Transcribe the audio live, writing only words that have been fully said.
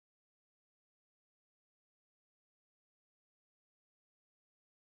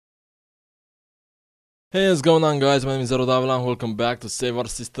Hey, what's going on, guys? My name is Zero Davila and welcome back to Save Our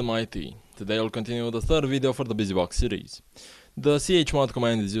System IT. Today I'll continue with the third video for the Busybox series. The chmod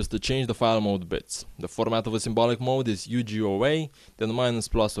command is used to change the file mode bits. The format of a symbolic mode is UGOA, then minus,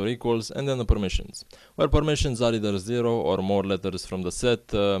 plus or equals, and then the permissions, where permissions are either 0 or more letters from the set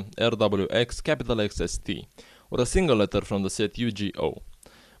RWX, capital XST, or a single letter from the set UGO.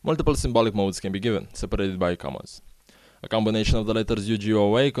 Multiple symbolic modes can be given, separated by commas. A combination of the letters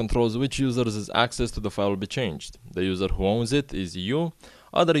UGOA controls which user's access to the file will be changed. The user who owns it is U,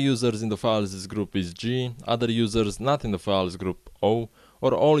 other users in the files group is G, other users not in the files group O,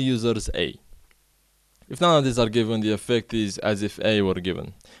 or all users A. If none of these are given, the effect is as if A were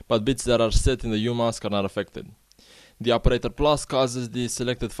given, but bits that are set in the U mask are not affected. The operator plus causes the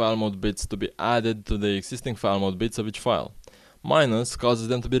selected file mode bits to be added to the existing file mode bits of each file. Minus causes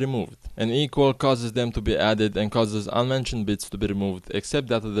them to be removed, and equal causes them to be added and causes unmentioned bits to be removed, except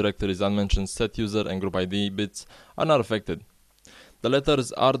that the directory's unmentioned set user and group ID bits are not affected. The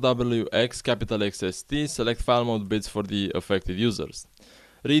letters RWX, capital XST select file mode bits for the affected users.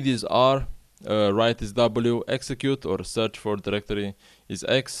 Read is R, write is W, execute or search for directory is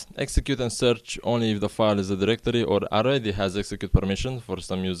X, execute and search only if the file is a directory or already has execute permission for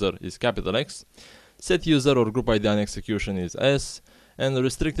some user is capital X. Set user or group ID on execution is S, and the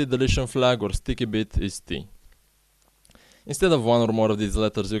restricted deletion flag or sticky bit is T. Instead of one or more of these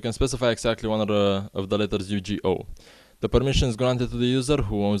letters, you can specify exactly one of the letters UGO. The permissions granted to the user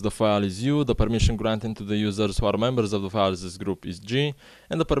who owns the file is U, the permission granted to the users who are members of the files group is G,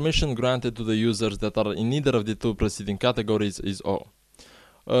 and the permission granted to the users that are in neither of the two preceding categories is O.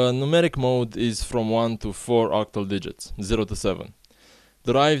 Numeric mode is from 1 to 4 octal digits, 0 to 7.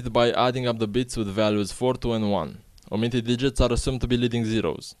 Derived by adding up the bits with values 4, 2, and 1. Omitted digits are assumed to be leading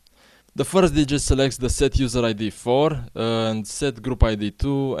zeros. The first digit selects the set user ID 4 and set group ID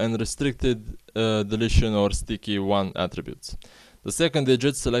 2 and restricted deletion or sticky 1 attributes. The second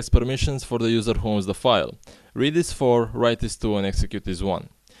digit selects permissions for the user who owns the file. Read is 4, write is 2, and execute is 1.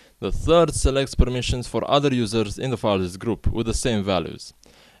 The third selects permissions for other users in the files group with the same values,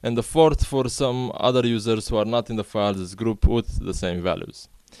 and the fourth for some other users who are not in the files group with the same values.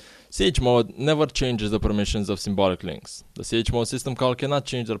 Chmod never changes the permissions of symbolic links. The chmod system call cannot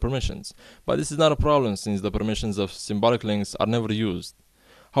change their permissions, but this is not a problem since the permissions of symbolic links are never used.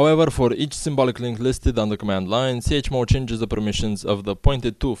 However, for each symbolic link listed on the command line, chmod changes the permissions of the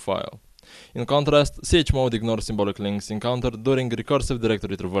pointed to file. In contrast, chmod ignores symbolic links encountered during recursive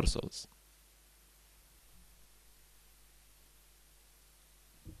directory traversals.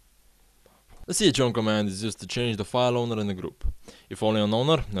 The chown command is used to change the file owner in the group. If only an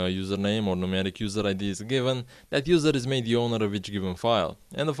owner, a username or numeric user ID is given, that user is made the owner of each given file,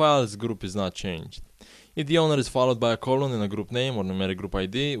 and the file's group is not changed. If the owner is followed by a colon in a group name or numeric group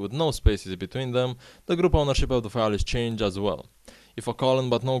ID with no spaces between them, the group ownership of the file is changed as well. If a colon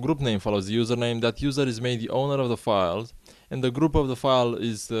but no group name follows the username, that user is made the owner of the files, and the group of the file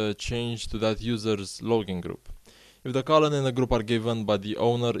is changed to that user's login group. If the colon and the group are given but the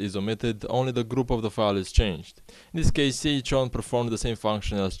owner is omitted, only the group of the file is changed. In this case, chown performs the same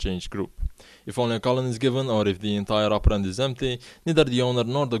function as change group. If only a colon is given or if the entire operand is empty, neither the owner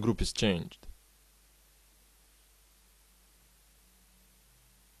nor the group is changed.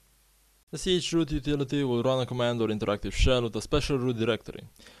 The chroot utility will run a command or interactive shell with a special root directory.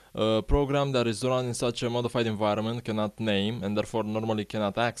 A program that is run in such a modified environment cannot name and therefore normally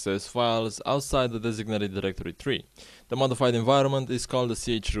cannot access files outside the designated directory tree. The modified environment is called the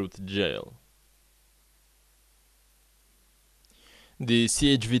chroot jail. The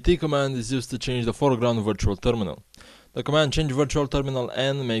chvt command is used to change the foreground virtual terminal. The command change virtual terminal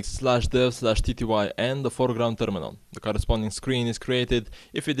n makes /dev/ttyn the foreground terminal. The corresponding screen is created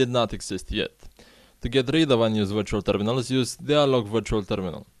if it did not exist yet. To get rid of unused virtual terminals, use dialog virtual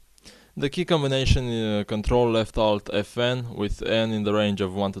terminal. The key combination Control Left Alt Fn with n in the range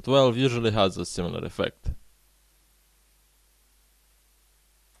of 1 to 12 usually has a similar effect.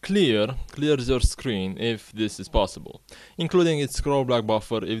 Clear clears your screen if this is possible, including its scroll block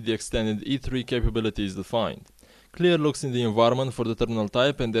buffer if the extended E3 capability is defined. Clear looks in the environment for the terminal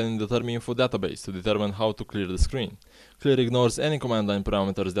type and then in the terminal database to determine how to clear the screen. Clear ignores any command line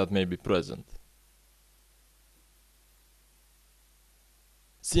parameters that may be present.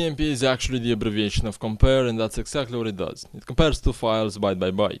 CMP is actually the abbreviation of compare, and that's exactly what it does. It compares two files byte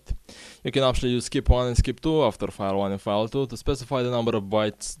by byte. You can actually use skip 1 and skip 2 after file 1 and file 2 to specify the number of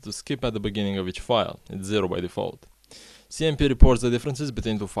bytes to skip at the beginning of each file. It's 0 by default. CMP reports the differences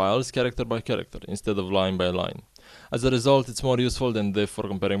between two files character by character instead of line by line. As a result, it's more useful than diff for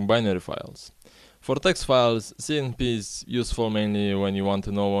comparing binary files. For text files, CMP is useful mainly when you want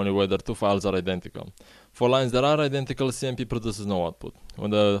to know only whether two files are identical. For lines that are identical, CMP produces no output.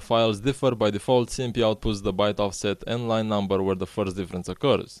 When the files differ, by default, CMP outputs the byte offset and line number where the first difference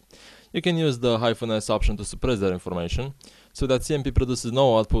occurs. You can use the -s option to suppress that information, so that CMP produces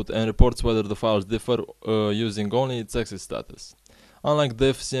no output and reports whether the files differ using only its exit status. Unlike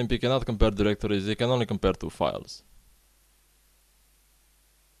diff, CMP cannot compare directories, it can only compare two files.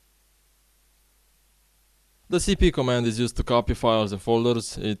 The cp command is used to copy files and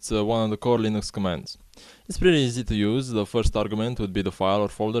folders. It's one of the core Linux commands. It's pretty easy to use. The first argument would be the file or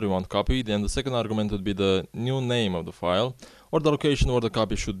folder you want copied, and the second argument would be the new name of the file, or the location where the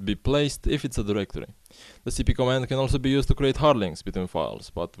copy should be placed if it's a directory. The cp command can also be used to create hard links between files,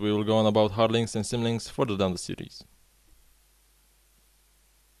 but we will go on about hard links and symlinks further down the series.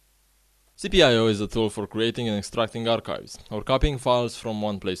 cpio is a tool for creating and extracting archives, or copying files from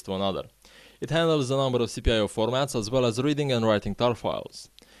one place to another. It handles a number of cpio formats as well as reading and writing tar files.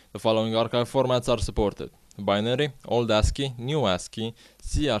 The following archive formats are supported: binary, old ASCII, new ASCII,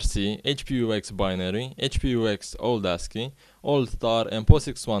 CRC, HPUX binary, HPUX old ASCII, old tar, and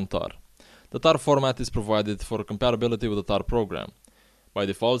POSIX1 tar. The tar format is provided for compatibility with the tar program. By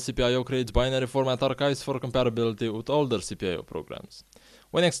default, cpio creates binary format archives for compatibility with older cpio programs.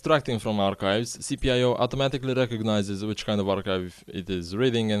 When extracting from archives, cpio automatically recognizes which kind of archive it is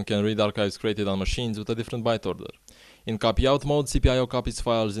reading and can read archives created on machines with a different byte order. In copy-out mode, cpio copies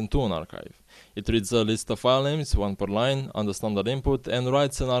files into an archive. It reads a list of file names, one per line, on the standard input, and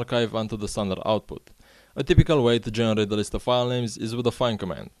writes an archive onto the standard output. A typical way to generate the list of file names is with the find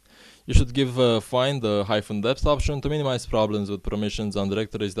command. You should give find the -depth option to minimize problems with permissions on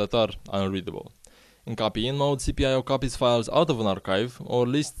directories that are unreadable. In copy-in mode, cpio copies files out of an archive or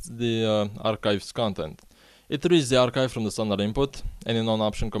lists the archive's content. It reads the archive from the standard input. Any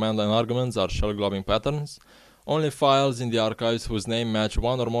non-option command line arguments are shell globbing patterns. Only files in the archives whose name match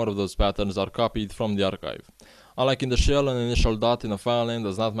one or more of those patterns are copied from the archive. Unlike in the shell, an initial dot in a file name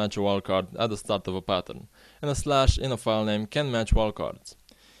does not match a wildcard at the start of a pattern, and a slash in a file name can match wildcards.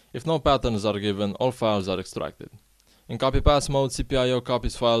 If no patterns are given, all files are extracted. In copy-pass mode, cpio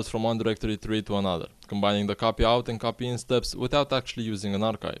copies files from one directory tree to another, combining the copy-out and copy-in steps without actually using an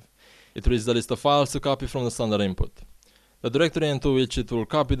archive. It reads the list of files to copy from the standard input. The directory into which it will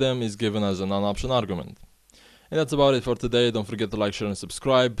copy them is given as a non-option argument. And that's about it for today. Don't forget to like, share, and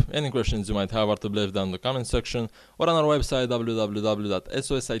subscribe. Any questions you might have are to be left down in the comment section or on our website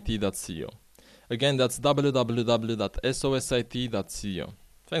www.sosit.co. Again, that's www.sosit.co.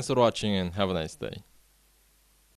 Thanks for watching and have a nice day.